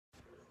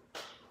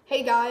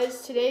Hey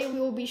guys, today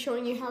we will be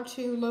showing you how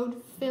to load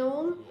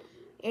film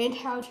and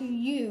how to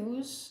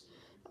use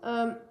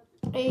a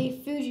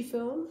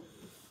Fujifilm.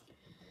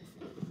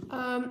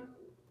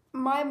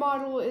 My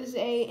model is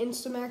a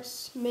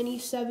Instamax Mini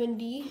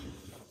 7D.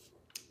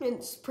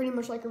 It's pretty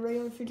much like a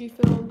regular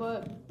Fujifilm,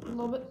 but a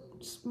little bit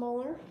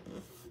smaller.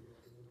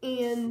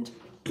 And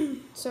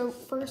so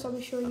first I'll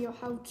be showing you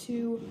how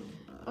to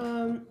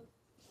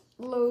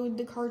load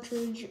the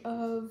cartridge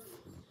of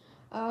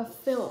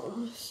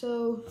film.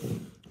 So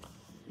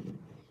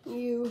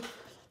you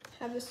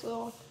have this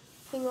little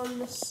thing on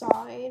the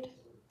side.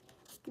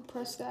 You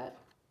press that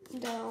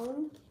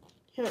down.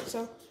 Here,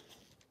 so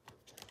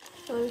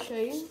let me show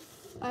you.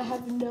 I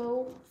have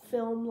no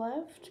film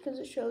left because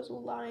it shows a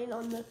line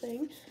on the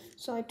thing.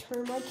 So I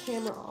turn my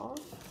camera off.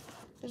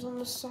 There's on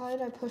the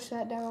side, I push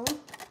that down.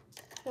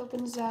 It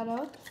opens that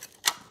up.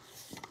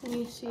 And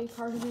you see a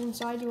cartridge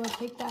inside, you want to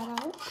take that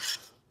out.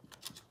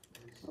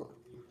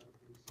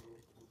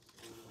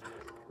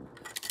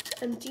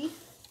 Empty.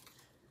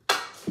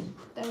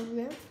 That over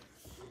there.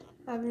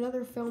 I have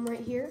another film right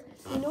here.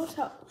 You notice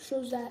how it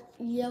shows that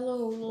yellow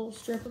little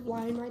strip of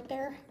line right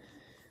there?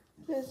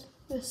 It's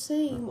the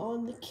same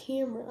on the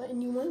camera,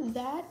 and you want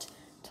that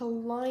to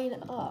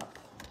line up.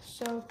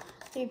 So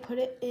you put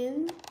it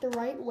in the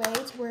right way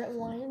to where it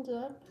lines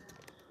up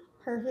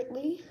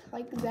perfectly,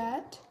 like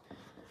that.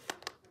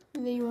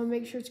 And then you want to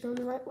make sure it's going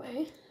the right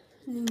way.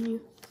 And then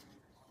you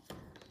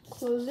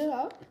close it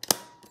up,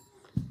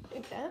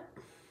 like that.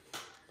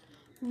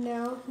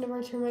 Now, whenever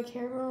I turn my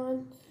camera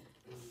on,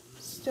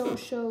 still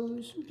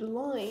shows the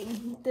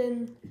line.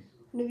 Then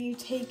whenever you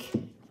take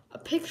a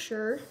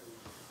picture,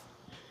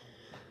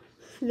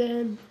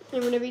 and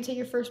whenever you take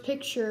your first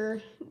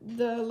picture,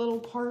 the little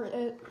part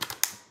let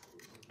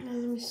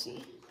me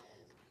see,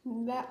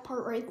 that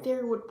part right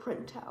there would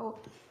print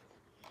out.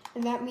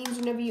 And that means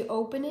whenever you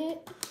open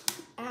it,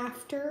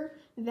 after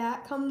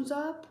that comes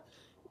up,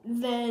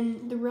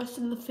 then the rest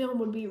of the film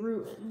would be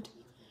ruined.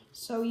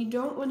 So you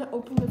don't want to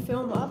open the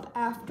film up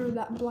after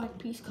that black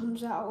piece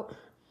comes out.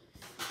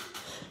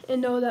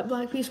 And no, that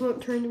black piece won't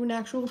turn into an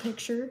actual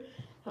picture.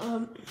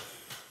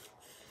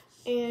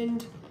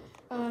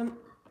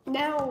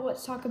 Now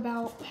let's talk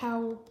about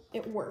how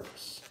it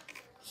works.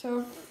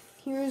 So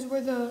here's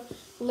where the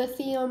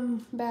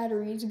lithium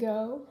batteries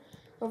go,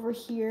 over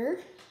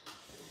here.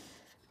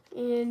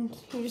 And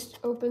you just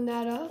open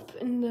that up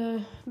and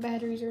the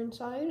batteries are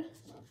inside.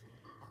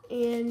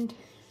 And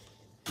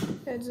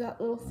there's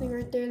that little thing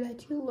right there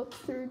that you look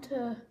through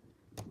to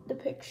the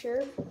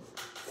picture.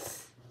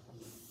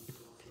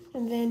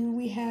 And then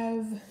we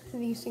have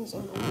these things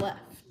on the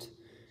left.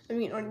 I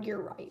mean on your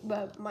right,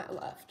 but my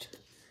left.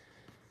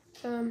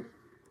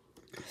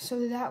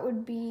 So that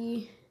would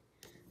be,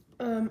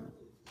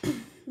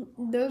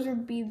 those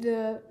would be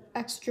the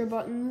extra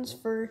buttons.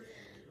 For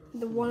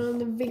the one on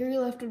the very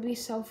left would be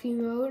selfie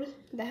mode.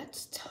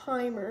 That's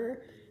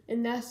timer,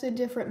 and that's the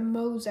different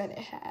modes that it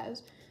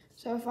has.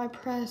 So if I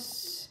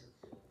press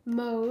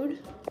mode,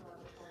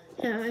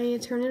 and I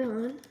need to turn it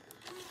on.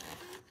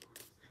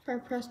 If I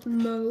pressed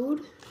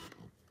mode,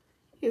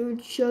 it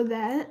would show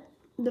that,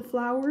 the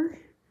flower.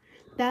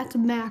 That's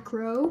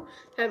macro.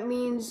 That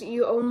means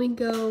you only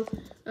go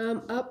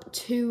up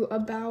to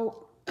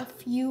about a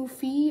few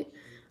feet,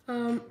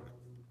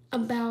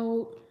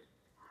 about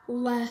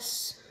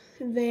less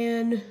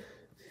than,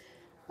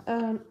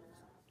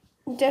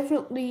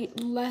 definitely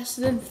less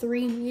than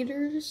 3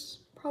 meters,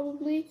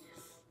 probably.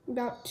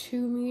 About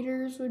 2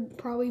 meters would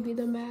probably be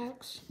the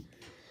max.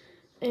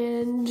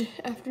 And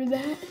after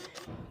that,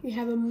 you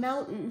have a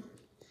mountain.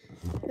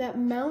 That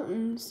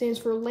mountain stands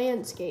for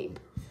landscape.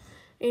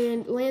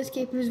 And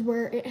landscape is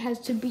where it has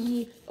to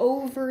be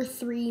over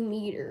 3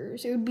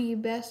 meters. It would be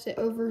best at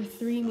over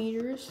 3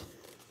 meters.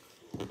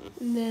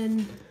 And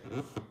then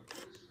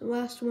the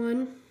last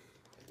one,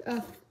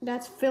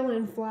 that's fill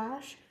and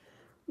flash.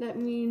 That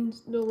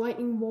means the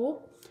lightning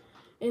bolt.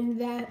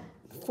 And that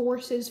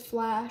forces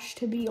flash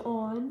to be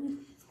on.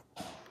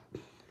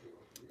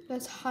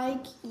 That's high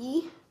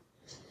key.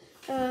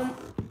 I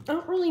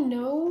don't really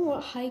know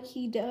what high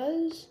key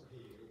does.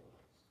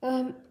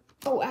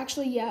 Oh,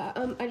 actually, yeah,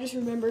 I just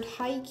remembered,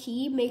 high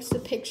key makes the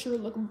picture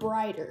look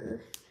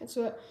brighter. That's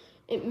what,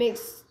 it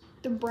makes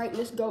the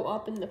brightness go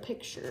up in the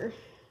picture.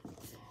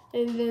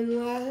 And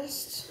then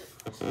last,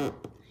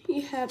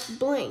 you have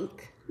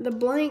blank. The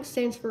blank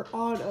stands for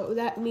auto.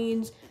 That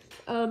means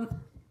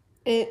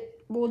it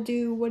will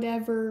do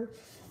whatever,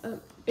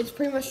 it's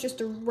pretty much just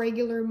a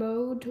regular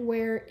mode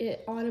where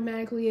it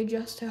automatically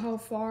adjusts to how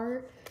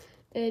far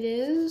it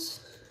is.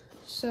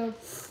 So,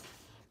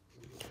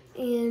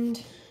 and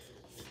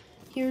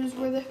here's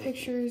where the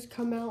pictures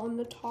come out on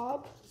the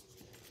top.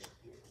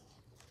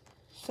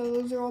 So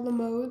those are all the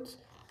modes.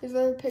 Here's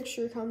where the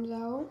picture comes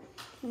out.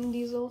 And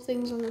these little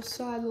things on the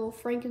side, little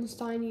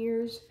Frankenstein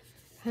ears,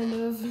 kind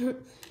of,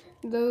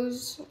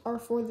 those are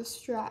for the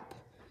strap.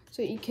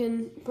 So you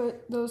can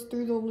put those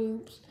through the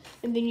loops,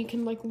 and then you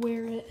can like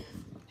wear it.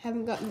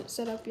 Haven't gotten it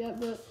set up yet,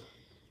 but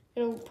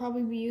it'll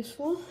probably be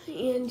useful.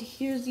 And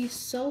here's the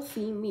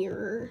selfie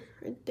mirror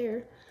right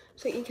there,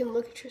 so you can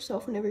look at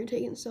yourself whenever you're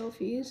taking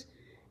selfies.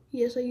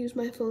 Yes, I use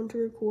my phone to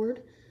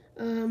record.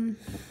 The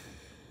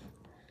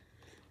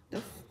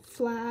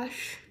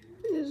flash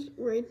is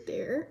right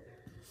there.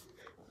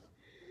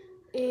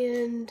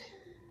 And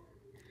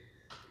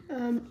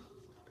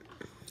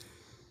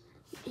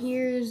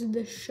here's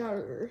the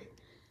shutter.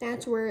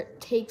 That's where it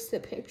takes the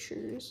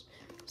pictures.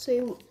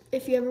 So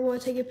if you ever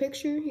want to take a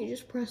picture, you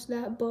just press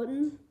that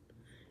button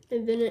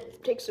and then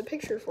it takes a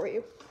picture for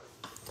you.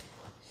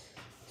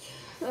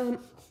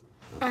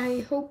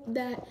 I hope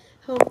that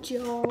helped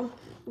y'all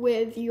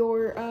with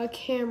your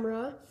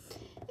camera,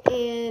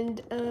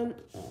 and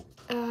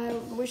I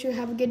wish you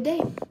have a good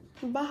day.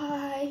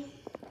 Bye.